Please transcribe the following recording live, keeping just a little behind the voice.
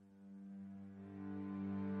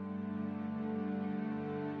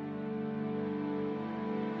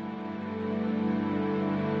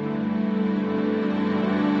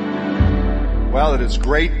Well, it is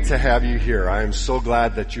great to have you here. I am so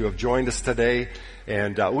glad that you have joined us today.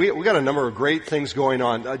 And we got a number of great things going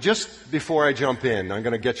on. Just before I jump in, I'm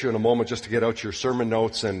going to get you in a moment just to get out your sermon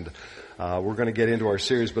notes, and we're going to get into our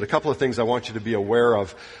series. But a couple of things I want you to be aware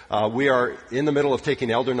of. We are in the middle of taking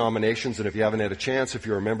elder nominations, and if you haven't had a chance, if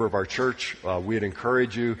you're a member of our church, we'd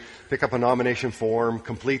encourage you, pick up a nomination form,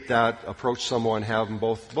 complete that, approach someone, have them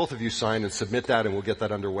both of you sign and submit that, and we'll get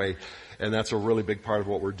that underway. And that's a really big part of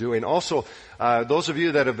what we're doing. Also, those of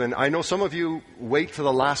you that have been, I know some of you wait to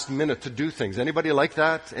the last minute to do things. Anybody like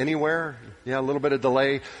that anywhere? Yeah, a little bit of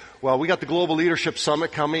delay. Well, we got the Global Leadership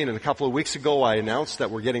Summit coming, and a couple of weeks ago I announced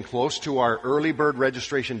that we're getting close to our early bird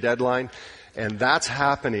registration deadline, and that's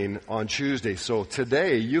happening on Tuesday. So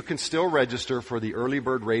today you can still register for the early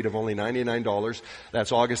bird rate of only $99.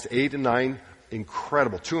 That's August 8 and 9.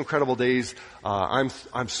 Incredible. 2 incredible days. I'm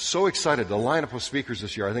so excited. The lineup of speakers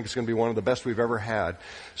this year, I think it's going to be one of the best we've ever had.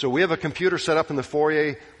 So we have a computer set up in the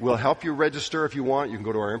foyer. We'll help you register if you want. You can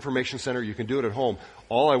go to our information center. You can do it at home.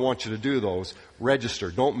 All I want you to do, though, is register.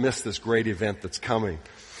 Don't miss this great event that's coming.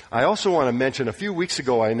 I also want to mention, a few weeks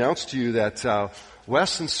ago I announced to you that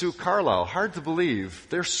Wes and Sue Carlisle, hard to believe,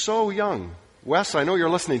 they're so young. Wes, I know you're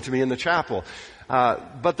listening to me in the chapel,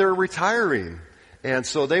 but they're retiring. And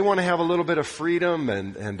so they want to have a little bit of freedom,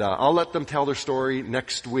 and I'll let them tell their story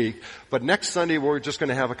next week. But next Sunday, we're just going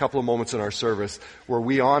to have a couple of moments in our service where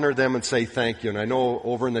we honor them and say thank you. And I know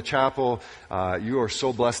over in the chapel, you are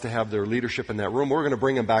so blessed to have their leadership in that room. We're going to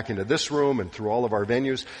bring them back into this room and through all of our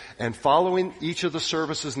venues. And following each of the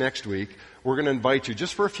services next week, we're going to invite you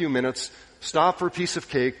just for a few minutes, stop for a piece of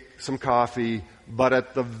cake, some coffee, but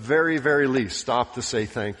at the very, very least, stop to say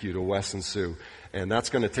thank you to Wes and Sue. And that's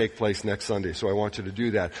going to take place next Sunday, so I want you to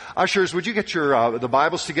do that. Ushers, would you get your the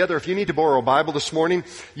Bibles together? If you need to borrow a Bible this morning,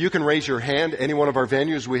 you can raise your hand. Any one of our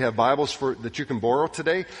venues, we have Bibles that you can borrow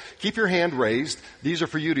today. Keep your hand raised. These are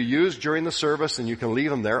for you to use during the service, and you can leave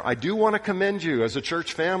them there. I do want to commend you as a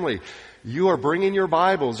church family. You are bringing your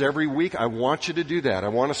Bibles every week. I want you to do that. I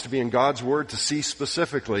want us to be in God's Word to see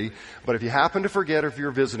specifically. But if you happen to forget, if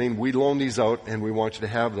you're visiting, we loan these out, and we want you to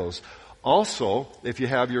have those. Also, if you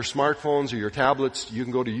have your smartphones or your tablets, you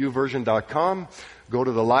can go to uversion.com, go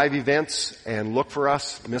to the live events, and look for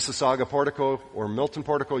us, Mississauga Portico or Milton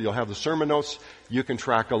Portico. You'll have the sermon notes. You can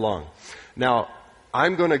track along. Now,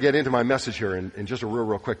 I'm going to get into my message here in just a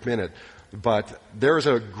real quick minute, but there's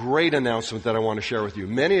a great announcement that I want to share with you.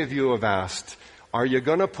 Many of you have asked, are you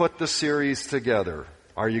going to put the series together?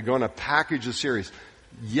 Are you going to package the series?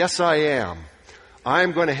 Yes, I am.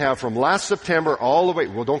 I'm going to have from last September all the way,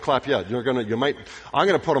 well, don't clap yet. I'm going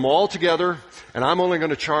to put them all together, and I'm only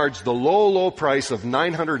going to charge the low price of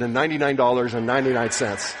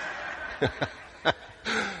 $999.99.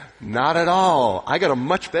 Not at all. I got a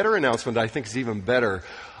much better announcement that I think is even better.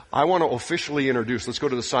 I want to officially introduce, let's go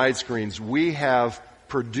to the side screens. We have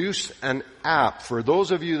produced an app. For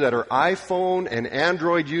those of you that are iPhone and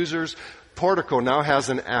Android users, Portico now has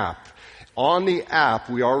an app. On the app,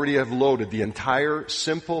 we already have loaded the entire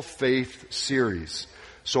Simple Faith series.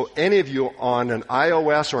 So any of you on an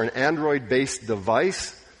iOS or an Android-based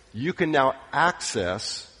device, you can now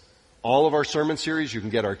access all of our sermon series. You can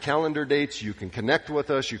get our calendar dates. You can connect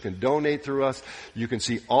with us. You can donate through us. You can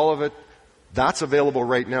see all of it. That's available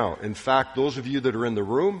right now. In fact, those of you that are in the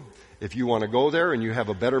room, if you want to go there and you have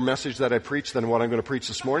a better message that I preach than what I'm going to preach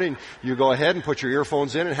this morning, you go ahead and put your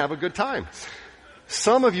earphones in and have a good time.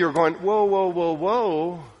 Some of you are going,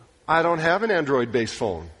 whoa, I don't have an Android-based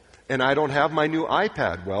phone, and I don't have my new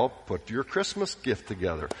iPad. Well, put your Christmas gift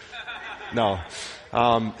together. Now,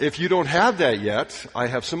 if you don't have that yet, I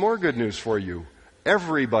have some more good news for you.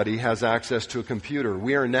 Everybody has access to a computer.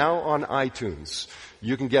 We are now on iTunes.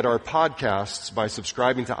 You can get our podcasts by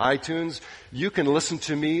subscribing to iTunes. You can listen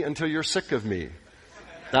to me until you're sick of me.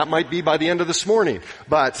 That might be by the end of this morning.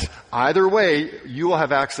 But either way, you will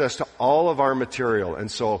have access to all of our material. And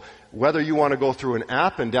so whether you want to go through an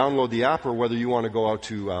app and download the app, or whether you want to go out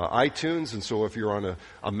to iTunes, and so if you're on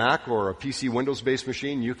a Mac or a PC Windows-based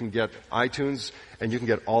machine, you can get iTunes and you can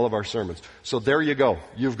get all of our sermons. So there you go.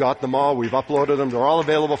 You've got them all. We've uploaded them. They're all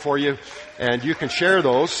available for you. And you can share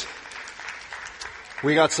those.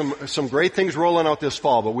 We got some great things rolling out this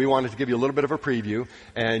fall, but we wanted to give you a little bit of a preview,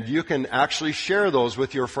 and you can actually share those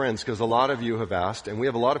with your friends, because a lot of you have asked, and we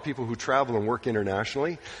have a lot of people who travel and work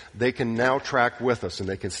internationally. They can now track with us, and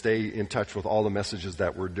they can stay in touch with all the messages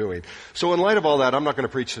that we're doing. So in light of all that, I'm not going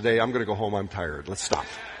to preach today. I'm going to go home. I'm tired. Let's stop.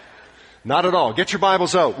 Not at all. Get your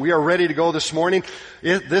Bibles out. We are ready to go this morning.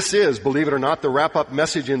 This is, believe it or not, the wrap-up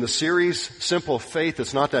message in the series, Simple Faith.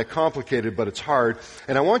 It's not that complicated, but it's hard.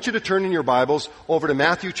 And I want you to turn in your Bibles over to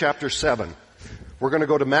Matthew chapter 7. We're going to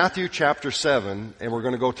go to Matthew chapter 7, and we're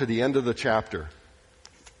going to go to the end of the chapter.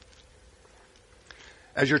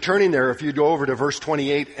 As you're turning there, if you go over to verse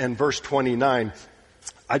 28 and verse 29,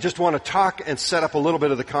 I just want to talk and set up a little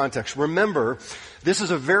bit of the context. Remember, this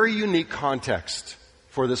is a very unique context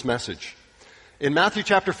for this message. In Matthew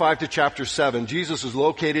chapter 5 to chapter 7, Jesus is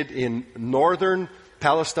located in northern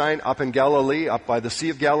Palestine, up in Galilee, up by the Sea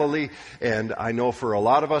of Galilee. And I know for a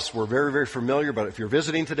lot of us, we're very, very familiar, but if you're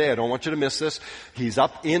visiting today, I don't want you to miss this. He's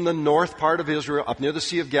up in the north part of Israel, up near the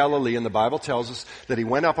Sea of Galilee, and the Bible tells us that he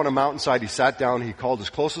went up on a mountainside, he sat down, he called his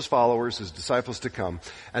closest followers, his disciples, to come,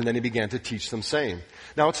 and then he began to teach them, saying.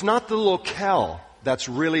 Now, it's not the locale that's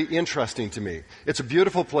really interesting to me. It's a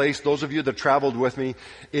beautiful place. Those of you that traveled with me,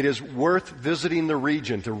 it is worth visiting the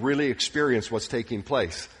region to really experience what's taking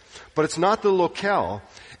place. But it's not the locale,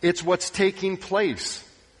 it's what's taking place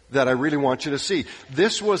that I really want you to see.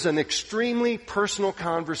 This was an extremely personal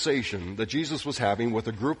conversation that Jesus was having with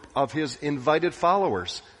a group of his invited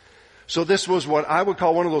followers. So this was what I would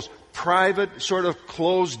call one of those private, sort of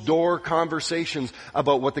closed-door conversations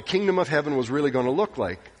about what the kingdom of heaven was really going to look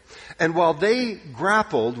like. And while they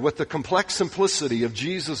grappled with the complex simplicity of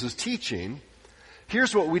Jesus' teaching,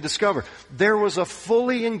 here's what we discover. There was a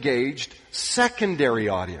fully engaged secondary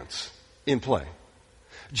audience in play.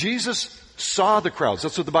 Jesus saw the crowds.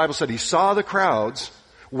 That's what the Bible said. He saw the crowds,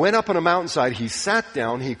 went up on a mountainside, he sat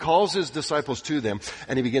down, he calls his disciples to them,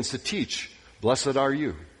 and he begins to teach. Blessed are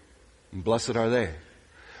you, and blessed are they.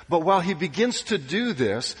 But while he begins to do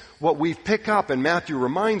this, what we pick up, and Matthew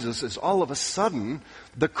reminds us, is all of a sudden,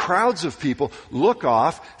 the crowds of people look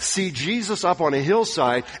off, see Jesus up on a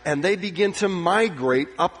hillside, and they begin to migrate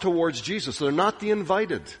up towards Jesus. They're not the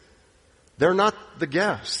invited. They're not the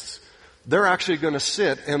guests. They're actually going to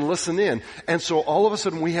sit and listen in. And so all of a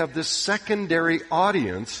sudden we have this secondary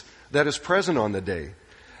audience that is present on the day.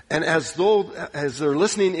 And as they're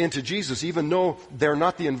listening into Jesus, even though they're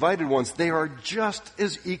not the invited ones, they are just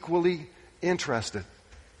as equally interested.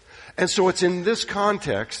 And so it's in this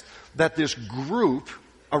context that this group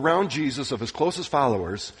around Jesus of his closest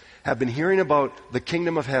followers have been hearing about the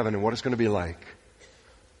kingdom of heaven and what it's going to be like.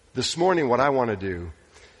 This morning, what I want to do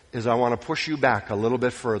is I want to push you back a little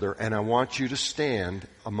bit further, and I want you to stand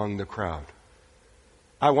among the crowd.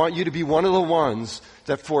 I want you to be one of the ones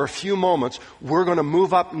that for a few moments, we're going to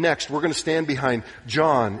move up next. We're going to stand behind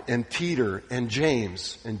John and Peter and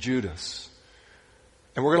James and Judas.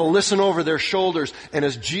 And we're going to listen over their shoulders. And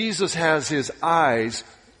as Jesus has his eyes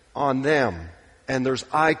on them, and there's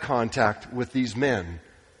eye contact with these men,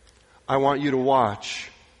 I want you to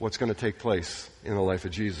watch what's going to take place in the life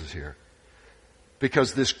of Jesus here.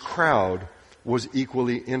 Because this crowd was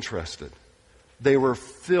equally interested. They were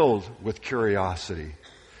filled with curiosity.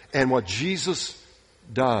 And what Jesus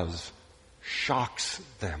does shocks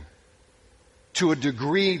them to a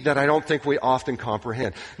degree that I don't think we often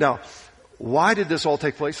comprehend. Now, why did this all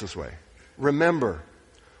take place this way? Remember,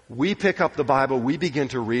 we pick up the Bible, we begin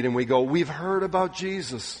to read, and we go, we've heard about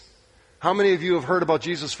Jesus. How many of you have heard about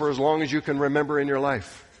Jesus for as long as you can remember in your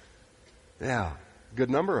life? Yeah, a good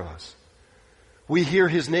number of us. We hear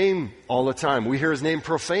his name all the time. We hear his name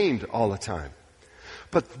profaned all the time.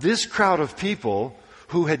 But this crowd of people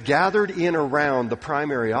who had gathered in around the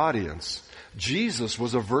primary audience, Jesus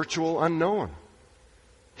was a virtual unknown.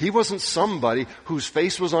 He wasn't somebody whose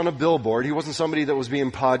face was on a billboard. He wasn't somebody that was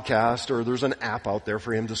being podcast or there's an app out there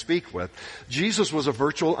for him to speak with. Jesus was a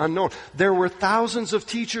virtual unknown. There were thousands of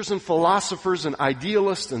teachers and philosophers and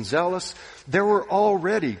idealists and zealots. There were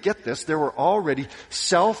already, get this, there were already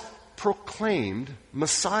self-proclaimed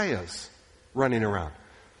messiahs running around.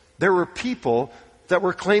 There were people that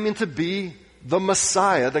were claiming to be the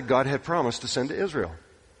Messiah that God had promised to send to Israel.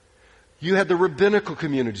 You had the rabbinical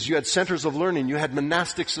communities, you had centers of learning, you had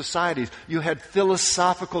monastic societies, you had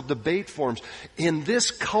philosophical debate forums. In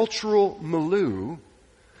this cultural milieu,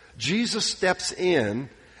 Jesus steps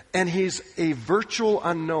in and he's a virtual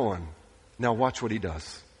unknown. Now watch what he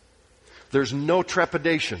does. There's no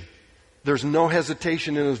trepidation. There's no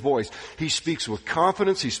hesitation in his voice. He speaks with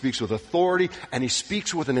confidence, he speaks with authority, and he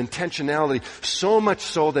speaks with an intentionality, so much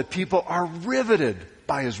so that people are riveted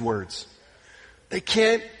by his words. They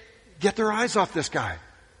can't get their eyes off this guy.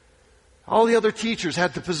 All the other teachers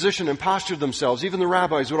had to position and posture themselves. Even the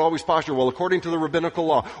rabbis would always posture, well, according to the rabbinical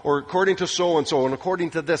law, or according to so-and-so, and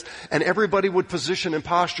according to this. And everybody would position and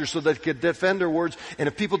posture so that they could defend their words. And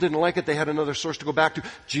if people didn't like it, they had another source to go back to.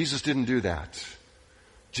 Jesus didn't do that.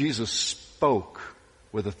 Jesus spoke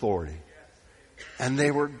with authority. And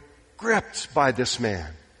they were gripped by this man.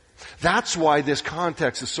 That's why this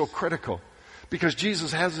context is so critical. Because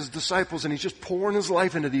Jesus has his disciples and he's just pouring his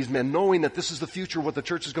life into these men, knowing that this is the future, what the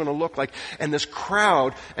church is going to look like. And this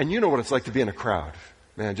crowd, and you know what it's like to be in a crowd.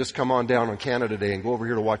 Man, just come on down on Canada Day and go over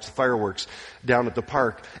here to watch the fireworks down at the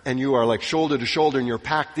park. And you are like shoulder to shoulder and you're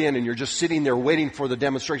packed in and you're just sitting there waiting for the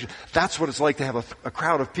demonstration. That's what it's like to have a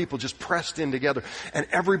crowd of people just pressed in together. And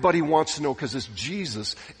everybody wants to know because this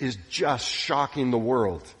Jesus is just shocking the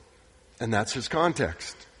world. And that's his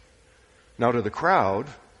context. Now to the crowd,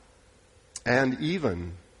 and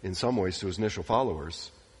even, in some ways, to his initial followers,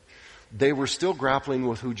 they were still grappling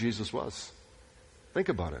with who Jesus was. Think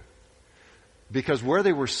about it. Because where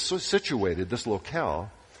they were situated, this locale,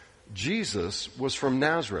 Jesus was from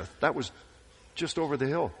Nazareth. That was just over the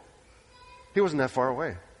hill. He wasn't that far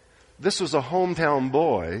away. This was a hometown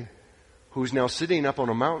boy who's now sitting up on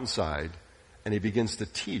a mountainside, and he begins to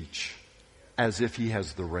teach as if he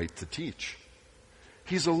has the right to teach.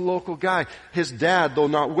 He's a local guy. His dad, though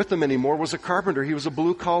not with him anymore, was a carpenter. He was a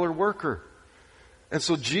blue-collar worker. And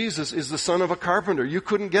so Jesus is the son of a carpenter. You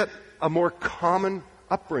couldn't get a more common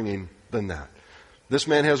upbringing than that. This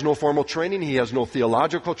man has no formal training. He has no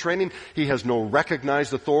theological training. He has no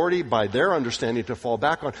recognized authority by their understanding to fall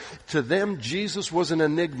back on. To them, Jesus was an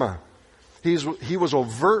enigma. He was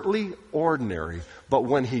overtly ordinary, but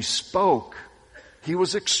when he spoke, he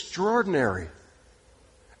was extraordinary.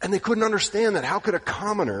 And they couldn't understand that. How could a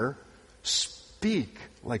commoner speak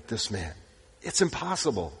like this man? It's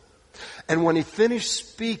impossible. And when he finished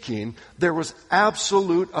speaking, there was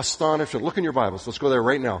absolute astonishment. Look in your Bibles. Let's go there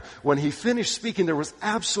right now. When he finished speaking, there was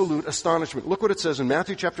absolute astonishment. Look what it says in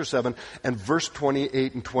Matthew chapter 7 and verse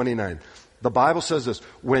 28 and 29. The Bible says this.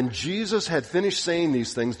 When Jesus had finished saying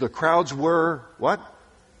these things, the crowds were, what?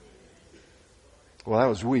 Well, that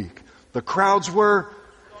was weak. The crowds were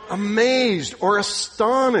amazed or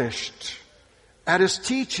astonished at his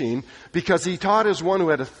teaching because he taught as one who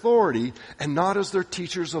had authority and not as their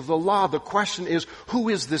teachers of the law. The question is, who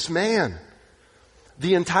is this man?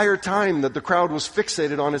 The entire time that the crowd was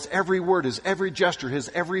fixated on his every word, his every gesture, his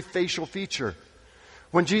every facial feature.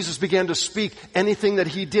 When Jesus began to speak, anything that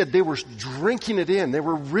he did, they were drinking it in. They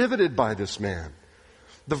were riveted by this man.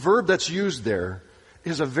 The verb that's used there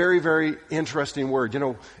is a very, very interesting word. You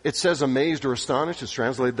know, it says amazed or astonished. It's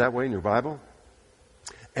translated that way in your Bible.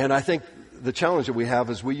 And I think the challenge that we have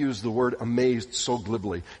is we use the word amazed so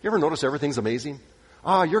glibly. You ever notice everything's amazing?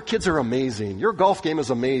 Oh, your kids are amazing. Your golf game is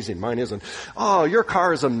amazing. Mine isn't. Oh, your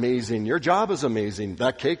car is amazing. Your job is amazing.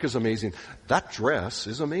 That cake is amazing. That dress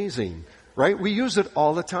is amazing. Right? We use it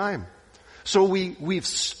all the time. So we've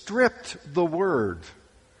stripped the word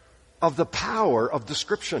of the power of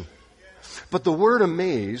description. But the word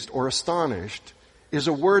amazed or astonished is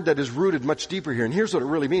a word that is rooted much deeper here. And here's what it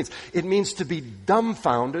really means. It means to be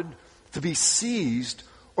dumbfounded, to be seized,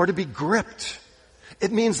 or to be gripped.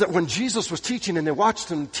 It means that when Jesus was teaching and they watched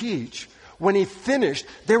him teach, when he finished,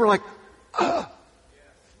 they were like,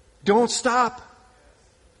 don't stop.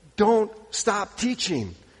 Don't stop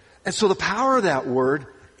teaching. And so the power of that word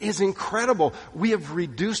is incredible. We have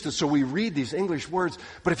reduced it so we read these English words.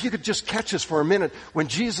 But if you could just catch us for a minute, when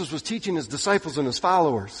Jesus was teaching his disciples and his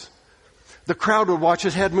followers, the crowd would watch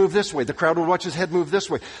his head move this way. The crowd would watch his head move this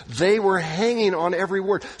way. They were hanging on every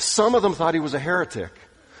word. Some of them thought he was a heretic.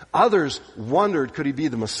 Others wondered, could he be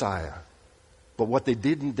the Messiah? But what they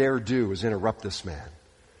didn't dare do is interrupt this man.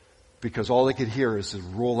 Because all they could hear is to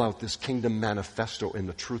roll out this kingdom manifesto in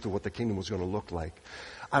the truth of what the kingdom was going to look like.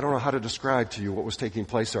 I don't know how to describe to you what was taking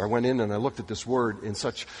place there. I went in and I looked at this word in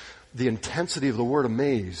such, the intensity of the word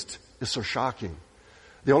amazed is so shocking.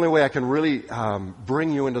 The only way I can really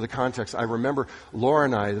bring you into the context, I remember Laura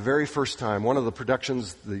and I, the very first time, one of the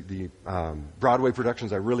productions, the Broadway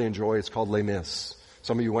productions I really enjoy, it's called Les Mis.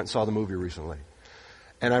 Some of you went and saw the movie recently.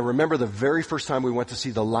 And I remember the very first time we went to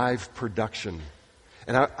see the live production.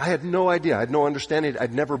 And I had no idea. I had no understanding.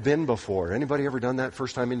 I'd never been before. Anybody ever done that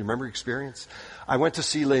first time in your memory experience? I went to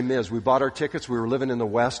see Les Mis. We bought our tickets. We were living in the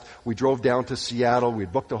West. We drove down to Seattle. We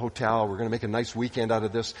booked a hotel. We're going to make a nice weekend out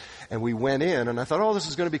of this. And we went in, and I thought, oh, this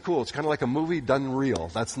is going to be cool. It's kind of like a movie done real.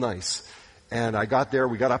 That's nice. And I got there.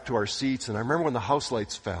 We got up to our seats. And I remember when the house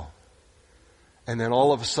lights fell. And then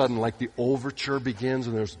all of a sudden, like the overture begins,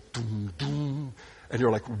 and there's doom, doom. And you're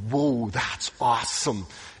like, whoa, that's awesome.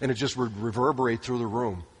 And it just would reverberate through the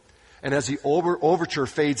room. And as the overture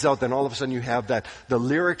fades out, then all of a sudden you have that, the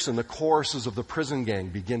lyrics and the choruses of the prison gang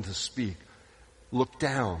begin to speak. Look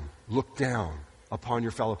down upon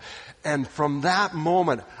your fellow. And from that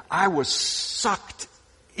moment, I was sucked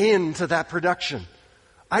into that production.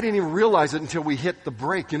 I didn't even realize it until we hit the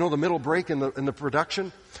break. You know, the middle break in the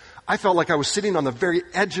production? I felt like I was sitting on the very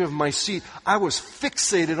edge of my seat. I was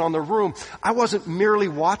fixated on the room. I wasn't merely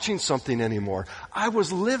watching something anymore. I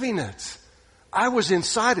was living it. I was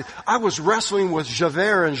inside it. I was wrestling with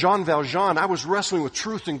Javert and Jean Valjean. I was wrestling with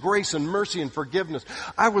truth and grace and mercy and forgiveness.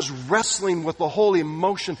 I was wrestling with the holy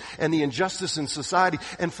emotion and the injustice in society.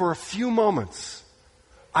 And for a few moments,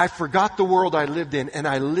 I forgot the world I lived in, and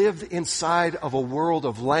I lived inside of a world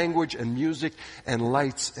of language and music and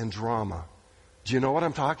lights and drama. Do you know what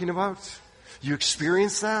I'm talking about? You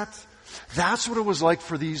experience that? That's what it was like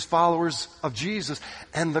for these followers of Jesus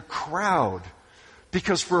and the crowd.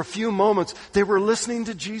 Because for a few moments, they were listening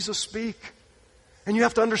to Jesus speak. And you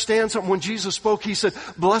have to understand something. When Jesus spoke, He said,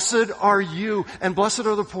 "Blessed are you, and blessed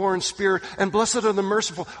are the poor in spirit, and blessed are the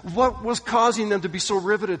merciful." What was causing them to be so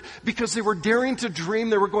riveted? Because they were daring to dream.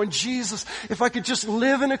 They were going, "Jesus, if I could just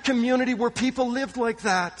live in a community where people lived like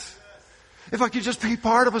that. If I could just be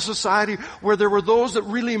part of a society where there were those that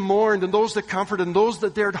really mourned, and those that comforted, and those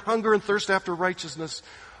that dared hunger and thirst after righteousness.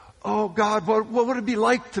 Oh God, what would it be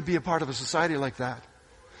like to be a part of a society like that?"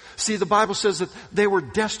 See, the Bible says that they were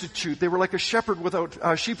destitute. They were like a sheep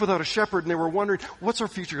without a shepherd, and they were wondering, what's our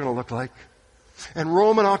future going to look like? And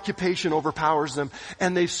Roman occupation overpowers them,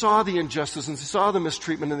 and they saw the injustice, and they saw the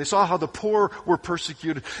mistreatment, and they saw how the poor were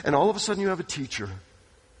persecuted, and all of a sudden you have a teacher,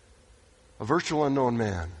 a virtual unknown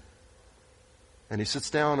man, and he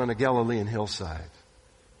sits down on a Galilean hillside,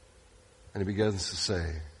 and he begins to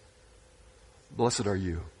say, "Blessed are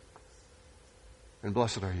you, and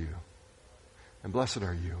blessed are you, and blessed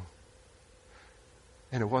are you."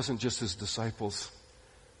 And it wasn't just His disciples,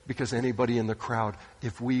 because anybody in the crowd,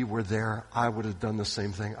 if we were there, I would have done the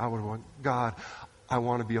same thing. I would have went, "God, I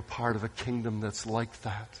want to be a part of a kingdom that's like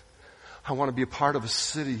that. I want to be a part of a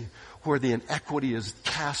city where the inequity is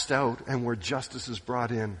cast out and where justice is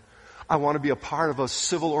brought in. I want to be a part of a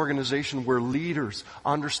civil organization where leaders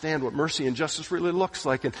understand what mercy and justice really looks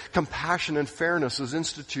like, and compassion and fairness is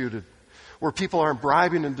instituted. Where people aren't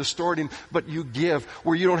bribing and distorting, but you give.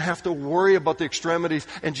 Where you don't have to worry about the extremities.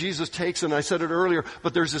 And Jesus takes, and I said it earlier,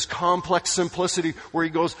 but there's this complex simplicity where He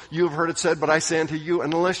goes, "You have heard it said, but I say unto you,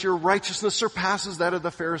 and unless your righteousness surpasses that of the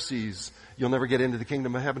Pharisees, you'll never get into the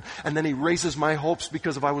kingdom of heaven." And then He raises my hopes,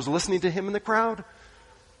 because if I was listening to Him in the crowd,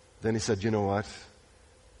 then He said, "You know what?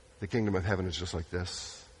 The kingdom of heaven is just like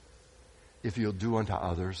this. If you'll do unto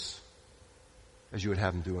others as you would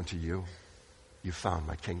have them do unto you, you found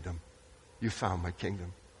my kingdom. You found my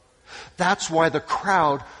kingdom." That's why the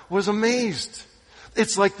crowd was amazed.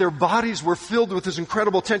 It's like their bodies were filled with this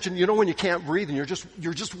incredible tension. You know when you can't breathe and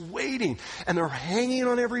you're just waiting, and they're hanging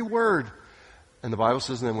on every word. And the Bible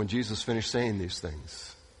says then when Jesus finished saying these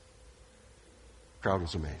things, the crowd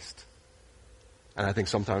was amazed. And I think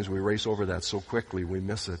sometimes we race over that so quickly we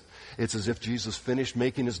miss it. It's as if Jesus finished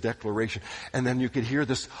making His declaration, and then you could hear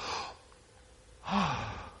this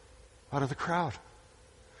out of the crowd.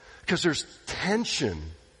 Because there's tension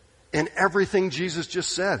in everything Jesus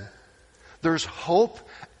just said. There's hope,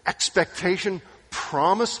 expectation,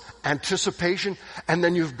 promise, anticipation, and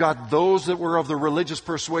then you've got those that were of the religious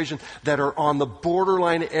persuasion that are on the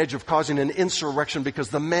borderline edge of causing an insurrection because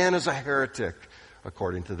the man is a heretic,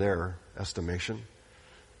 according to their estimation.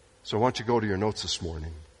 So I want you to go to your notes this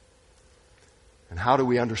morning. And how do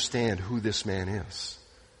we understand who this man is?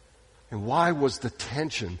 And why was the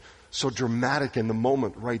tension so dramatic in the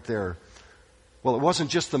moment right there? Well, it wasn't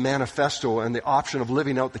just the manifesto and the option of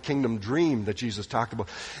living out the kingdom dream that Jesus talked about.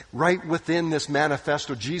 Right within this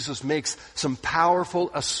manifesto, Jesus makes some powerful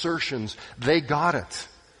assertions. They got it.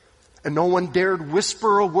 And no one dared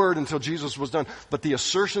whisper a word until Jesus was done. But the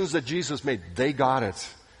assertions that Jesus made, they got it.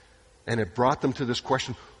 And it brought them to this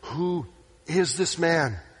question, who is this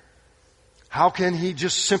man? How can he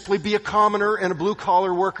just simply be a commoner and a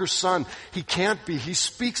blue-collar worker's son? He can't be. He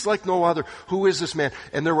speaks like no other. Who is this man?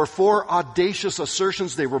 And there were 4 audacious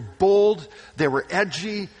assertions. They were bold, they were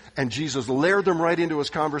edgy, and Jesus layered them right into His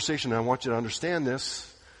conversation. And I want you to understand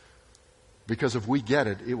this, because if we get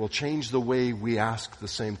it, it will change the way we ask the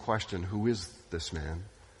same question, who is this man?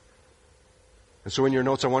 And so in your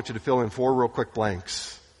notes, I want you to fill in 4 real quick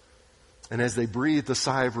blanks. And as they breathed a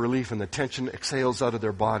sigh of relief and the tension exhales out of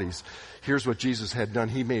their bodies, here's what Jesus had done.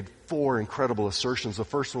 He made 4 incredible assertions. The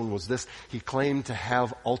first one was this. He claimed to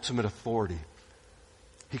have ultimate authority.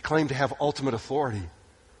 He claimed to have ultimate authority.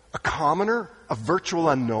 A commoner, a virtual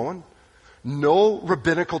unknown, no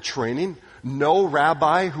rabbinical training, no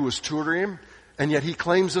rabbi who was tutoring him, and yet he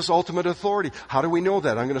claims this ultimate authority. How do we know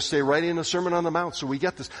that? I'm going to stay right in the Sermon on the Mount so we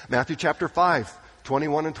get this. Matthew chapter 5.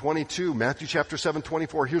 21 and 22, Matthew chapter 7,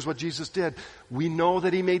 24. Here's what Jesus did. We know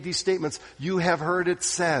that He made these statements. You have heard it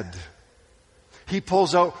said. He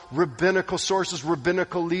pulls out rabbinical sources,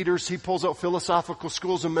 rabbinical leaders. He pulls out philosophical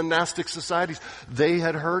schools and monastic societies. They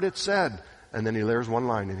had heard it said. And then he layers one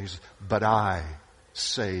line and he says, but I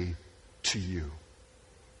say to you.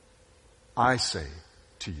 I say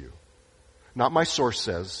to you. Not my source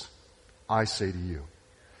says, I say to you.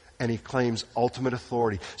 And he claims ultimate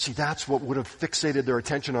authority. See, that's what would have fixated their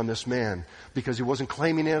attention on this man, because he wasn't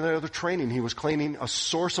claiming any other training. He was claiming a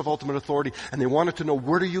source of ultimate authority, and they wanted to know,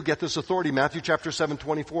 where do you get this authority? Matthew chapter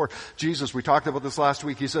 7:24. Jesus, we talked about this last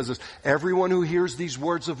week, he says this, everyone who hears these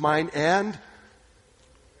words of mine and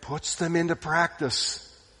puts them into practice.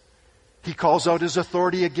 He calls out his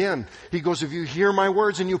authority again. He goes, if you hear my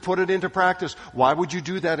words and you put it into practice, why would you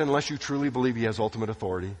do that unless you truly believe he has ultimate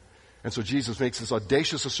authority? And so Jesus makes this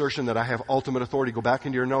audacious assertion that I have ultimate authority. Go back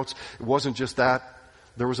into your notes. It wasn't just that.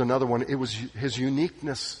 There was another one. It was his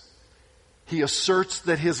uniqueness. He asserts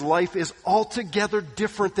that his life is altogether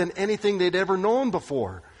different than anything they'd ever known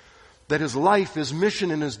before. That his life, his mission,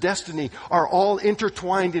 and his destiny are all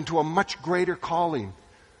intertwined into a much greater calling.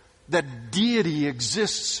 That deity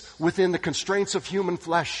exists within the constraints of human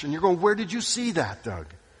flesh. And you're going, where did you see that, Doug?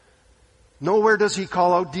 Nowhere does he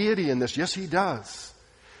call out deity in this. Yes, he does.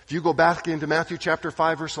 If you go back into Matthew chapter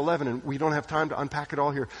 5, verse 11, and we don't have time to unpack it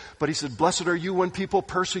all here, but he said, blessed are you when people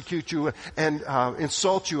persecute you and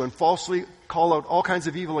insult you and falsely call out all kinds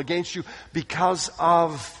of evil against you because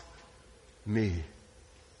of me.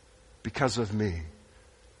 Because of me.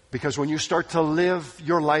 Because when you start to live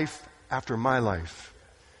your life after my life,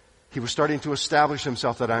 he was starting to establish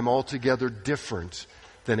himself that I'm altogether different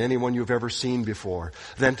than anyone you've ever seen before.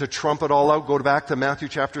 Then to trump it all out, go back to Matthew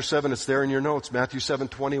chapter 7. It's there in your notes, Matthew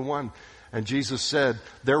 7:21. And Jesus said,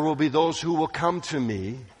 there will be those who will come to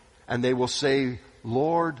me and they will say,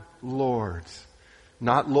 Lord, Lord.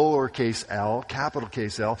 Not lowercase l, capital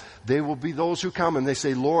case L. They will be those who come and they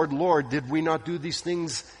say, Lord, Lord, did we not do these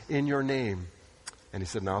things in your name? And he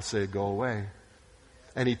said, and I'll say, go away.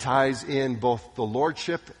 And he ties in both the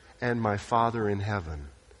lordship and my Father in heaven.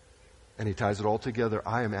 And he ties it all together.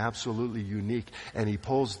 I am absolutely unique. And he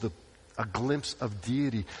pulls a glimpse of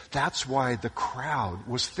deity. That's why the crowd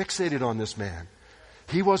was fixated on this man.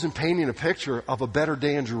 He wasn't painting a picture of a better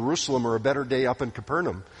day in Jerusalem or a better day up in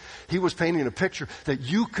Capernaum. He was painting a picture that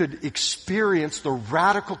you could experience the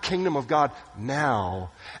radical kingdom of God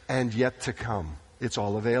now and yet to come. It's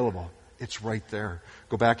all available. It's right there.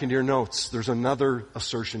 Go back into your notes. There's another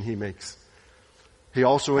assertion he makes. He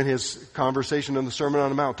also, in his conversation in the Sermon on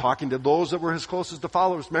the Mount, talking to those that were his closest to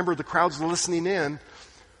followers, remember the crowd's listening in,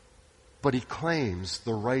 but he claims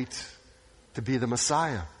the right to be the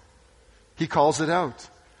Messiah. He calls it out.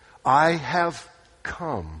 I have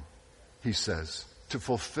come, he says, to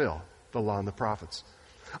fulfill the law and the prophets.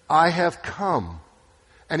 I have come.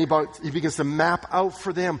 And he begins to map out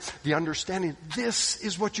for them the understanding. This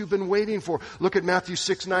is what you've been waiting for. Look at Matthew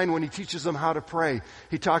 6:9 when he teaches them how to pray.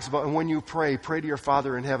 He talks about, and when you pray, pray to your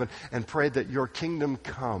Father in heaven and pray that your kingdom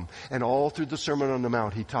come. And all through the Sermon on the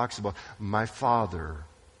Mount, he talks about my Father.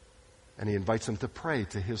 And he invites them to pray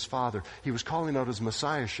to his Father. He was calling out his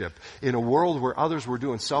messiahship. In a world where others were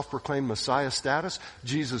doing self-proclaimed Messiah status,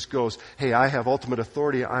 Jesus goes, hey, I have ultimate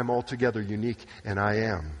authority. I'm altogether unique, and I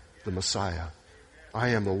am the Messiah. I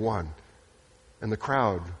am the one. And the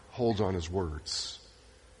crowd holds on his words.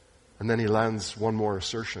 And then he lands one more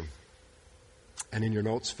assertion. And in your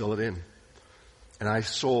notes, fill it in. And I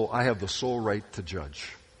have the sole right to judge.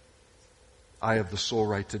 I have the sole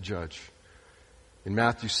right to judge. In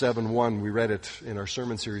Matthew 7:1, we read it in our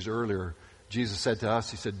sermon series earlier. Jesus said to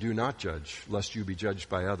us, he said, do not judge, lest you be judged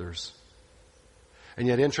by others. And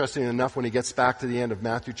yet, interestingly enough, when he gets back to the end of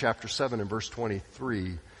Matthew chapter 7 and verse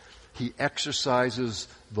 23, he exercises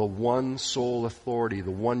the one sole authority,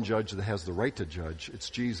 the one judge that has the right to judge. It's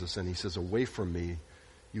Jesus. And he says, away from me,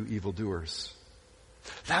 you evildoers.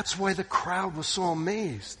 That's why the crowd was so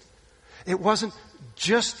amazed. It wasn't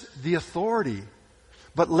just the authority,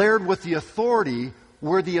 but layered with the authority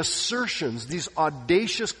were the assertions, these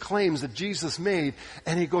audacious claims that Jesus made.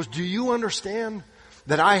 And he goes, do you understand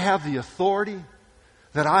that I have the authority,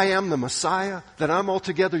 that I am the Messiah, that I'm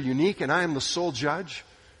altogether unique and I am the sole judge?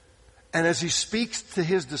 And as he speaks to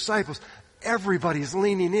his disciples, everybody's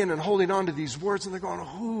leaning in and holding on to these words, and they're going,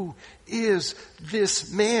 who is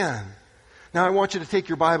this man? Now I want you to take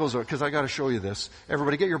your Bibles out, because I got to show you this.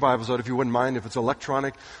 Everybody get your Bibles out if you wouldn't mind, if it's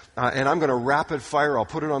electronic. And I'm going to rapid fire. I'll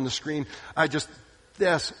put it on the screen.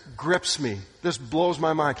 This grips me. This blows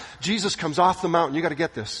my mind. Jesus comes off the mountain. You got to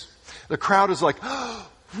get this. The crowd is like,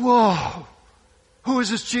 whoa, who is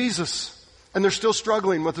this Jesus? And they're still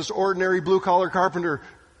struggling with this ordinary blue-collar carpenter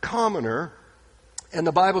commoner. And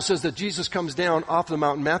the Bible says that Jesus comes down off the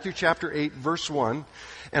mountain, Matthew chapter 8, verse 1.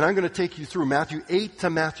 And I'm going to take you through Matthew 8 to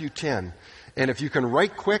Matthew 10. And if you can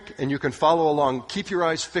write quick and you can follow along, keep your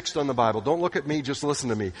eyes fixed on the Bible. Don't look at me, just listen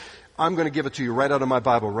to me. I'm going to give it to you right out of my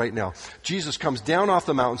Bible right now. Jesus comes down off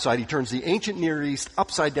the mountainside. He turns the ancient Near East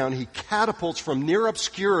upside down. He catapults from near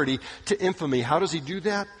obscurity to infamy. How does he do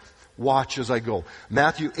that? Watch as I go.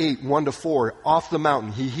 Matthew 8, 1 to 4, off the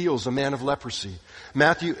mountain, he heals a man of leprosy.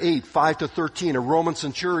 Matthew 8, 5 to 13, a Roman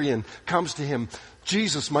centurion comes to him.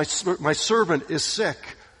 Jesus, my servant is sick.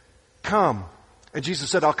 Come. And Jesus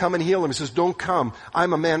said, I'll come and heal him. He says, don't come.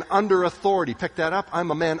 I'm a man under authority. Pick that up.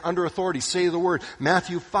 I'm a man under authority. Say the word.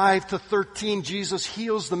 Matthew 5 to 13, Jesus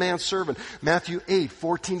heals the man's servant. Matthew 8,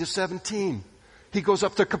 14 to 17. He goes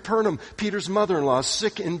up to Capernaum. Peter's mother-in-law is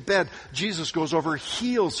sick in bed. Jesus goes over,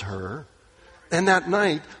 heals her. And that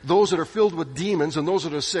night, those that are filled with demons and those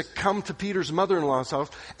that are sick come to Peter's mother-in-law's house,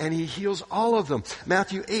 and he heals all of them.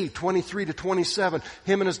 Matthew 8, 23 to 27,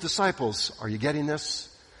 him and his disciples. Are you getting this?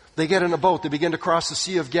 They get in a boat. They begin to cross the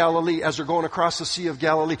Sea of Galilee. As they're going across the Sea of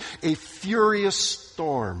Galilee, a furious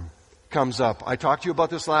storm comes up. I talked to you about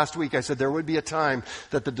this last week. I said there would be a time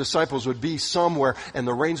that the disciples would be somewhere and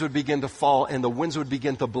the rains would begin to fall and the winds would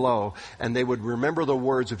begin to blow, and they would remember the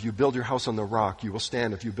words, if you build your house on the rock, you will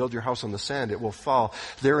stand. If you build your house on the sand, it will fall.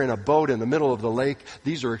 They're in a boat in the middle of the lake.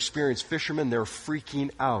 These are experienced fishermen. They're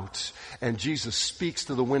freaking out. And Jesus speaks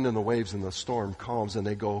to the wind and the waves and the storm calms, and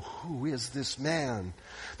they go, who is this man?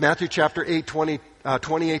 Matthew chapter 8,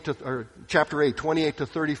 28 to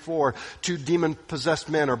 34, 2 demon-possessed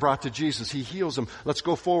men are brought to Jesus. He heals them. Let's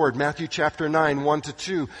go forward. Matthew chapter 9, 1 to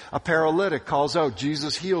 2, a paralytic calls out.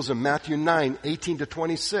 Jesus heals him. Matthew 9, 18 to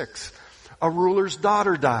 26, a ruler's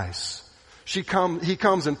daughter dies. He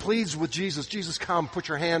comes and pleads with Jesus. Jesus, come, put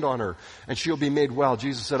your hand on her, and she'll be made well.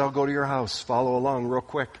 Jesus said, I'll go to your house. Follow along real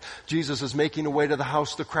quick. Jesus is making a way to the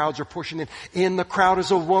house. The crowds are pushing in. In the crowd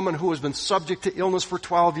is a woman who has been subject to illness for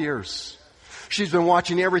 12 years. She's been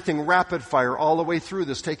watching everything rapid fire all the way through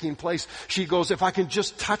this taking place. She goes, if I can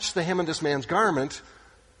just touch the hem of this man's garment,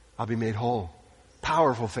 I'll be made whole.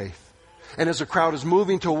 Powerful faith. And as the crowd is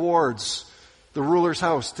moving towards the ruler's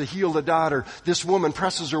house to heal the daughter, this woman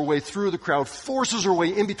presses her way through the crowd, forces her way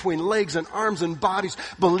in between legs and arms and bodies,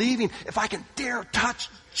 believing, if I can dare touch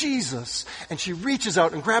Jesus. And she reaches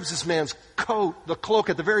out and grabs this man's coat, the cloak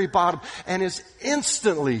at the very bottom, and is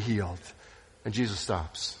instantly healed. And Jesus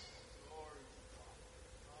stops.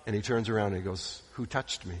 And he turns around and he goes, who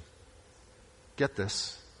touched me? Get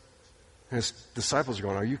this. And his disciples are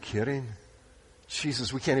going, are you kidding?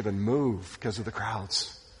 Jesus, we can't even move because of the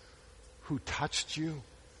crowds. Who touched you?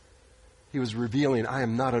 He was revealing, I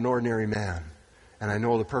am not an ordinary man, and I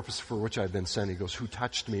know the purpose for which I've been sent. He goes, who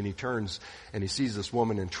touched me? And he turns and he sees this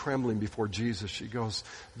woman, and trembling before Jesus, she goes,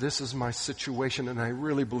 this is my situation, and I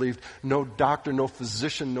really believed no doctor, no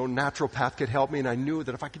physician, no naturopath could help me, and I knew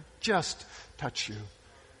that if I could just touch you.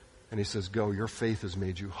 And he says, go, your faith has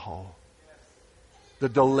made you whole. The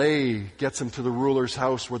delay gets him to the ruler's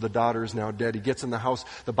house where the daughter is now dead. He gets in the house.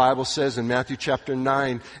 The Bible says in Matthew chapter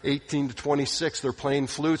 9, 18 to 26, they're playing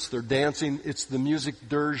flutes, they're dancing. It's the music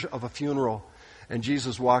dirge of a funeral. And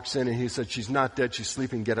Jesus walks in and he said, she's not dead, she's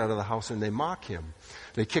sleeping, get out of the house. And they mock him.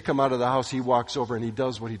 They kick him out of the house. He walks over and he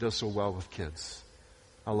does what he does so well with kids.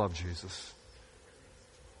 I love Jesus.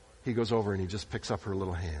 He goes over and he just picks up her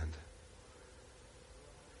little hand.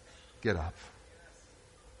 Get up.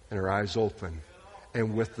 And her eyes open.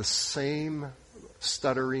 And with the same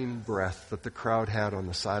stuttering breath that the crowd had on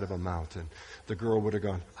the side of a mountain, the girl would have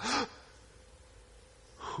gone,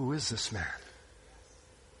 who is this man?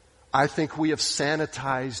 I think we have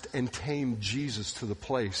sanitized and tamed Jesus to the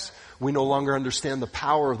place we no longer understand the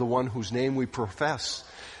power of the one whose name we profess.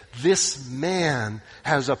 This man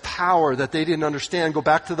has a power that they didn't understand. Go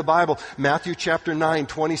back to the Bible. Matthew chapter 9,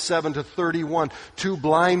 27 to 31. 2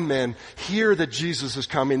 blind men hear that Jesus is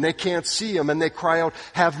coming. They can't see him and they cry out,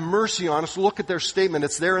 have mercy on us. Look at their statement.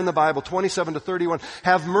 It's there in the Bible, 27 to 31.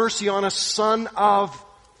 Have mercy on us, son of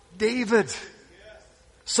David.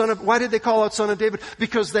 Why did they call out Son of David?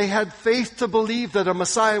 Because they had faith to believe that a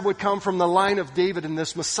Messiah would come from the line of David, and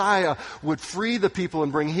this Messiah would free the people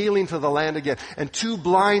and bring healing to the land again. And 2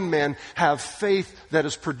 blind men have faith that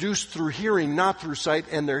is produced through hearing, not through sight,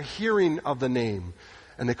 and they're hearing of the name.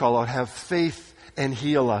 And they call out, have faith and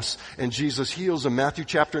heal us. And Jesus heals them. Matthew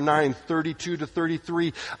chapter 9, 32 to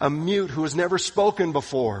 33, a mute who has never spoken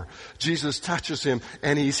before. Jesus touches him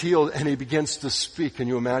and he's healed and he begins to speak. Can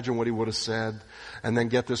you imagine what he would have said? And then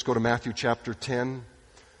get this, go to Matthew chapter 10.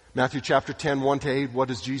 Matthew chapter 10, 1 to 8, what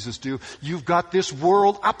does Jesus do? You've got this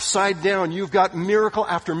world upside down. You've got miracle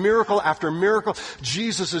after miracle after miracle.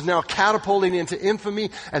 Jesus is now catapulting into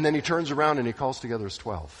infamy, and then he turns around and he calls together his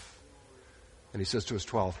 12. And he says to his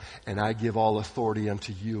 12, and I give all authority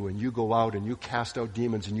unto you, and you go out and you cast out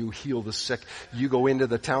demons and you heal the sick. You go into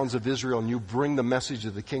the towns of Israel and you bring the message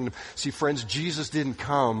of the kingdom. See, friends, Jesus didn't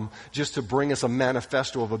come just to bring us a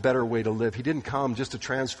manifesto of a better way to live. He didn't come just to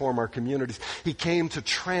transform our communities. He came to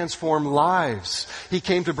transform lives. He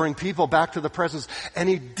came to bring people back to the presence, and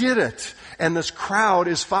he did it. And this crowd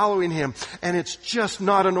is following him, and it's just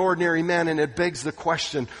not an ordinary man, and it begs the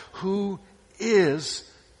question, who is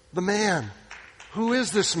the man? Who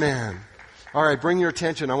is this man? All right, bring your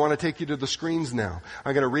attention. I want to take you to the screens now.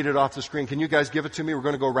 I'm going to read it off the screen. Can you guys give it to me? We're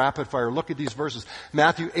going to go rapid fire. Look at these verses.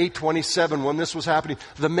 Matthew 8:27, when this was happening,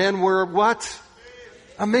 the men were what?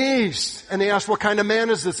 Amazed. And they asked, what kind of man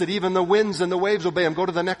is this that even the winds and the waves obey him? Go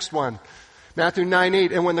to the next one. Matthew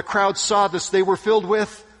 9:8, and when the crowd saw this, they were filled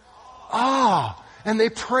with awe. And they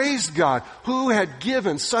praised God, who had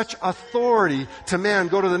given such authority to man.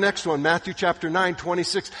 Go to the next one, Matthew chapter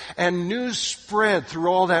 9:26. And news spread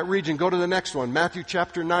through all that region. Go to the next one, Matthew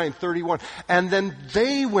chapter 9:31. And then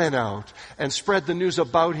they went out and spread the news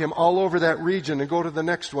about him all over that region. And go to the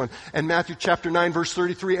next one, and Matthew chapter 9, verse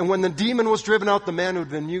 33. And when the demon was driven out, the man who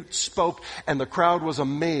had been mute spoke, and the crowd was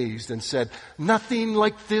amazed and said, nothing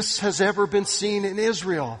like this has ever been seen in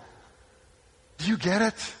Israel. Do you get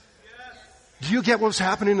it? Do you get what was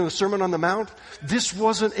happening in the Sermon on the Mount? This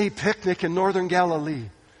wasn't a picnic in northern Galilee.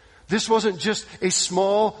 This wasn't just a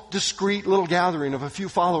small, discreet little gathering of a few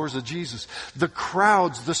followers of Jesus. The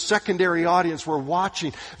crowds, the secondary audience were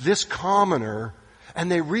watching this commoner,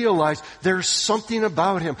 and they realized there's something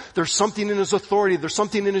about him. There's something in his authority. There's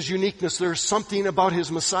something in his uniqueness. There's something about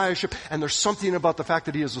his messiahship. And there's something about the fact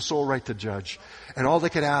that he has the sole right to judge. And all they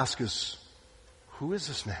could ask is, who is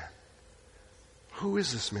this man? Who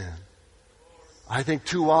is this man? I think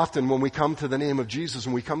too often when we come to the name of Jesus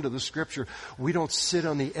and we come to the Scripture, we don't sit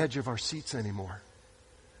on the edge of our seats anymore.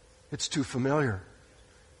 It's too familiar.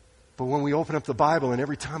 But when we open up the Bible and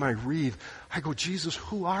every time I read, I go, Jesus,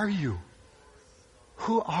 who are you?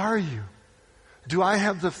 Who are you? Do I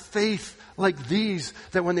have the faith like these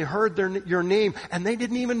that when they heard your name and they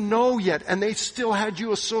didn't even know yet and they still had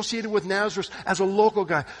you associated with Nazareth as a local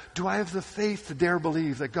guy, do I have the faith to dare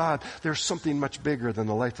believe that God, there's something much bigger than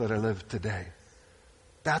the life that I live today?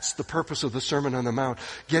 That's the purpose of the Sermon on the Mount.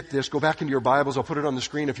 Get this. Go back into your Bibles. I'll put it on the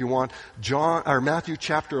screen if you want. Matthew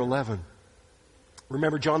chapter 11.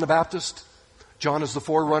 Remember John the Baptist? John is the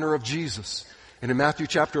forerunner of Jesus. And in Matthew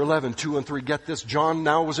chapter 11, 2 and 3, get this. John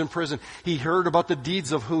now was in prison. He heard about the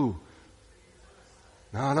deeds of who?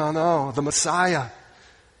 No. The Messiah.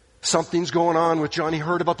 Something's going on with John. He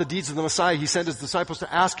heard about the deeds of the Messiah. He sent his disciples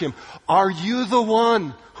to ask him, are you the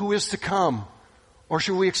one who is to come? Or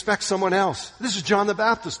should we expect someone else? This is John the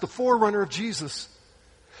Baptist, the forerunner of Jesus.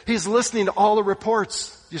 He's listening to all the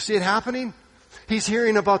reports. You see it happening? He's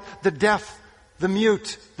hearing about the deaf, the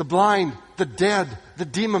mute, the blind, the dead, the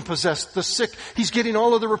demon-possessed, the sick. He's getting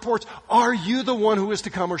all of the reports. Are you the one who is to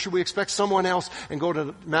come, or should we expect someone else? And go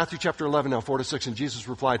to Matthew chapter 11 now, 4-6. And Jesus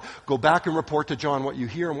replied, go back and report to John what you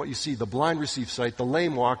hear and what you see. The blind receive sight, the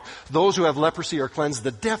lame walk, those who have leprosy are cleansed,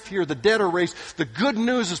 the deaf hear, the dead are raised. The good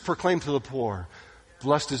news is proclaimed to the poor.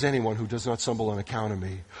 Blessed is anyone who does not stumble on account of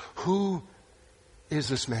me. Who is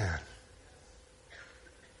this man?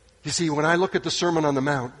 You see, when I look at the Sermon on the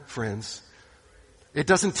Mount, friends, it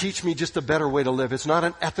doesn't teach me just a better way to live. It's not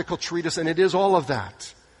an ethical treatise, and it is all of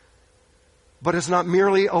that. But it's not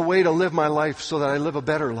merely a way to live my life so that I live a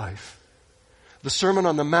better life. The Sermon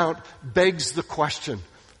on the Mount begs the question,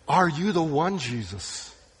 are you the one,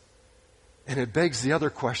 Jesus? And it begs the other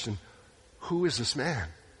question, who is this man?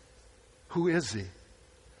 Who is he?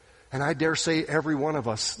 And I dare say every one of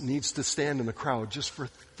us needs to stand in the crowd just for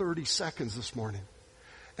 30 seconds this morning.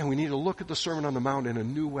 And we need to look at the Sermon on the Mount in a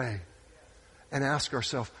new way and ask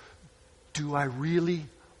ourselves, do I really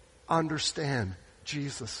understand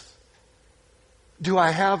Jesus? Do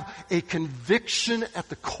I have a conviction at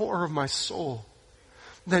the core of my soul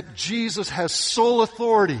that Jesus has sole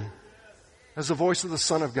authority as the voice of the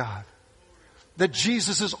Son of God? That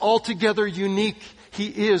Jesus is altogether unique. He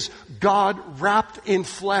is God wrapped in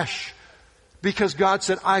flesh. Because God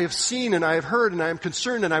said, I have seen and I have heard and I am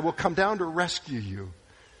concerned and I will come down to rescue you.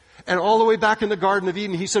 And all the way back in the Garden of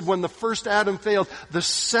Eden, He said, when the first Adam failed, the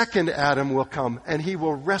second Adam will come and He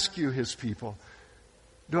will rescue His people.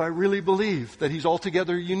 Do I really believe that He's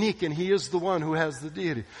altogether unique and He is the one who has the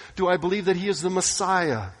deity? Do I believe that He is the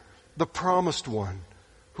Messiah, the promised one,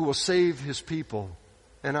 who will save His people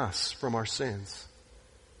and us from our sins?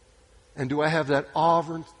 And do I have that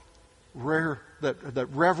that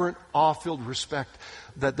reverent, awe-filled respect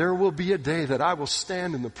that there will be a day that I will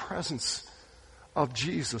stand in the presence of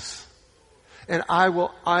Jesus, and I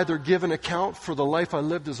will either give an account for the life I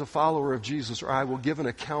lived as a follower of Jesus, or I will give an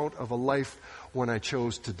account of a life when I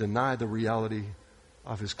chose to deny the reality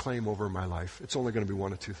of His claim over my life. It's only going to be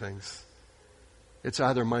one of two things. It's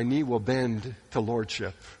either my knee will bend to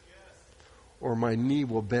lordship, or my knee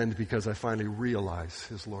will bend because I finally realize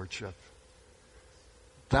His lordship.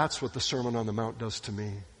 That's what the Sermon on the Mount does to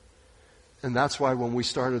me. And that's why when we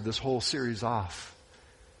started this whole series off,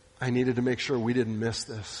 I needed to make sure we didn't miss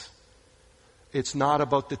this. It's not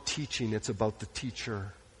about the teaching, it's about the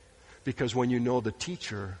teacher. Because when you know the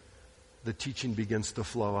teacher, the teaching begins to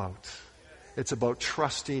flow out. It's about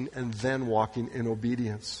trusting and then walking in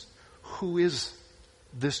obedience. Who is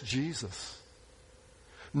this Jesus?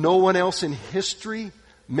 No one else in history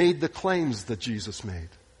made the claims that Jesus made.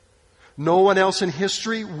 No one else in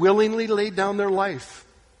history willingly laid down their life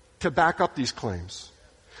to back up these claims.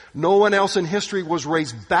 No one else in history was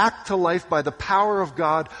raised back to life by the power of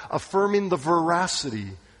God, affirming the veracity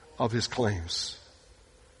of His claims.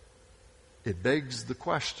 It begs the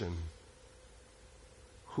question,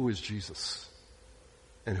 who is Jesus?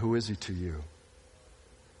 And who is He to you?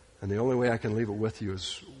 And the only way I can leave it with you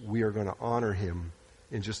is we are going to honor Him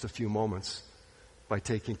in just a few moments by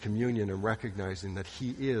taking communion and recognizing that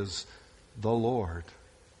He is the Lord,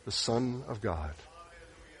 the Son of God,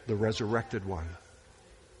 the resurrected one.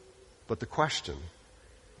 But the question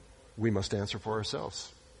we must answer for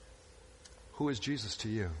ourselves: who is Jesus to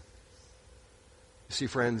you? You see,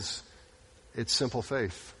 friends, it's simple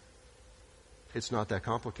faith. It's not that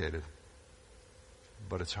complicated,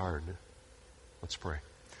 but it's hard. Let's pray.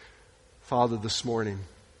 Father, this morning,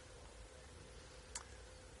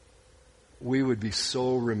 we would be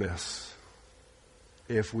so remiss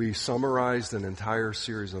if we summarized an entire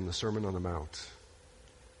series on the Sermon on the Mount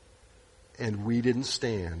and we didn't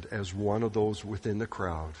stand as one of those within the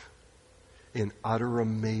crowd in utter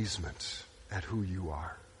amazement at who you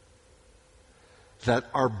are. That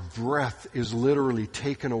our breath is literally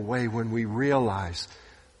taken away when we realize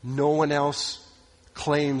no one else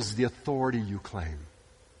claims the authority you claim.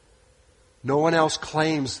 No one else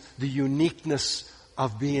claims the uniqueness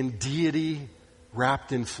of being deity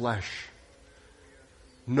wrapped in flesh.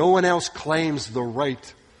 No one else claims the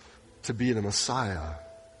right to be the Messiah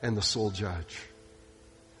and the sole judge.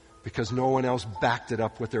 Because no one else backed it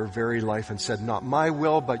up with their very life and said, not my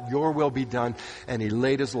will, but your will be done. And He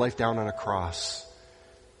laid His life down on a cross.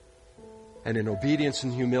 And in obedience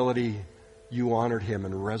and humility, you honored Him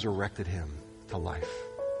and resurrected Him to life.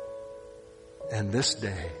 And this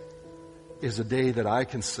day is a day that I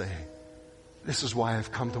can say, this is why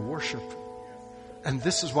I've come to worship. And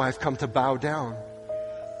this is why I've come to bow down.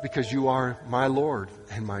 Because you are my Lord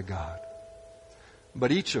and my God.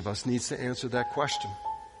 But each of us needs to answer that question.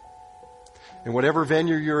 In whatever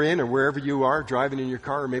venue you're in or wherever you are, driving in your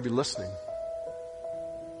car or maybe listening,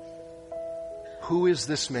 who is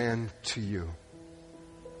this man to you?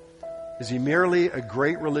 Is he merely a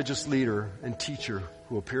great religious leader and teacher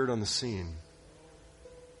who appeared on the scene?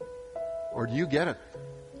 Or do you get it?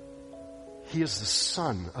 He is the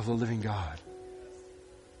Son of the living God.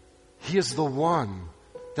 He is the one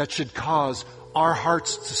that should cause our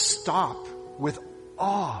hearts to stop with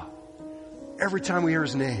awe every time we hear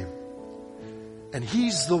His name. And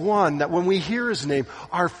He's the one that when we hear His name,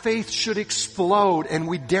 our faith should explode and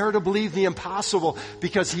we dare to believe the impossible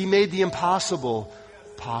because He made the impossible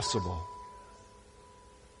possible.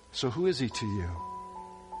 So who is He to you?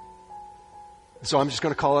 So I'm just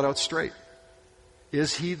going to call it out straight.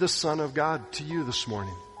 Is He the Son of God to you this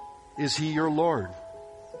morning? Is He your Lord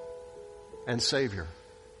and Savior?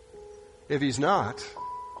 If He's not,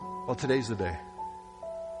 well, today's the day.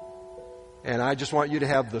 And I just want you to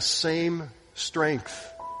have the same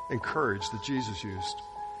strength and courage that Jesus used.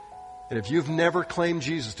 And if you've never claimed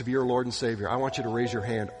Jesus to be your Lord and Savior, I want you to raise your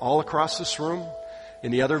hand all across this room,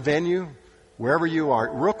 in the other venue, wherever you are.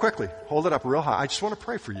 Real quickly, hold it up real high. I just want to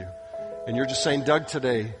pray for you. And you're just saying, Doug,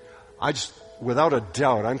 today, without a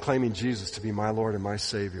doubt, I'm claiming Jesus to be my Lord and my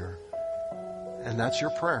Savior. And that's your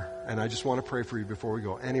prayer. And I just want to pray for you before we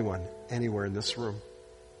go. Anyone, anywhere in this room?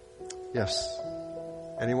 Yes.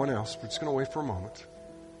 Anyone else? We're just going to wait for a moment.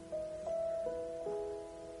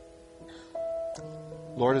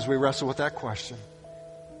 Lord, as we wrestle with that question,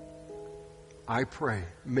 I pray,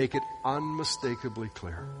 make it unmistakably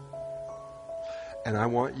clear. And I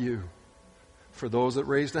want you, for those that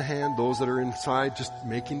raised a hand, those that are inside just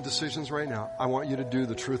making decisions right now, I want you to do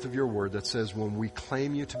the truth of your word that says when we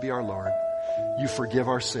claim you to be our Lord, you forgive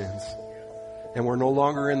our sins. And we're no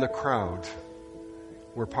longer in the crowd.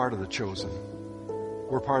 We're part of the chosen.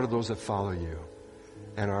 We're part of those that follow you.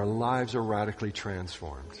 And our lives are radically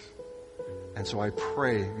transformed. And so I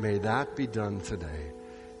pray, may that be done today.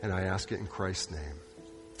 And I ask it in Christ's name.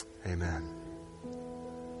 Amen.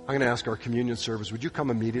 I'm going to ask our communion service, would you come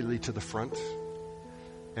immediately to the front?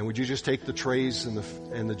 And would you just take the trays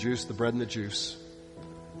and the juice, the bread and the juice?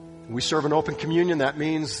 We serve an open communion. That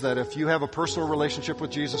means that if you have a personal relationship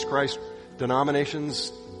with Jesus Christ,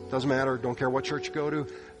 denominations, doesn't matter, don't care what church you go to.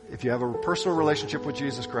 If you have a personal relationship with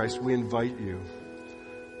Jesus Christ, we invite you.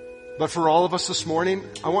 But for all of us this morning,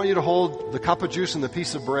 I want you to hold the cup of juice and the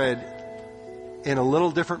piece of bread in a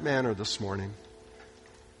little different manner this morning.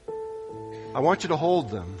 I want you to hold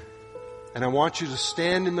them, and I want you to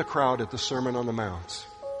stand in the crowd at the Sermon on the Mount.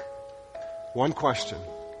 One question: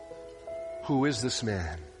 who is this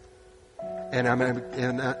man? And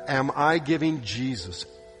am I giving Jesus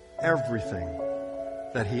everything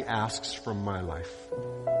that he asks from my life?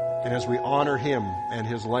 And as we honor him and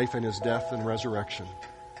his life and his death and resurrection,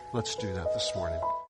 let's do that this morning.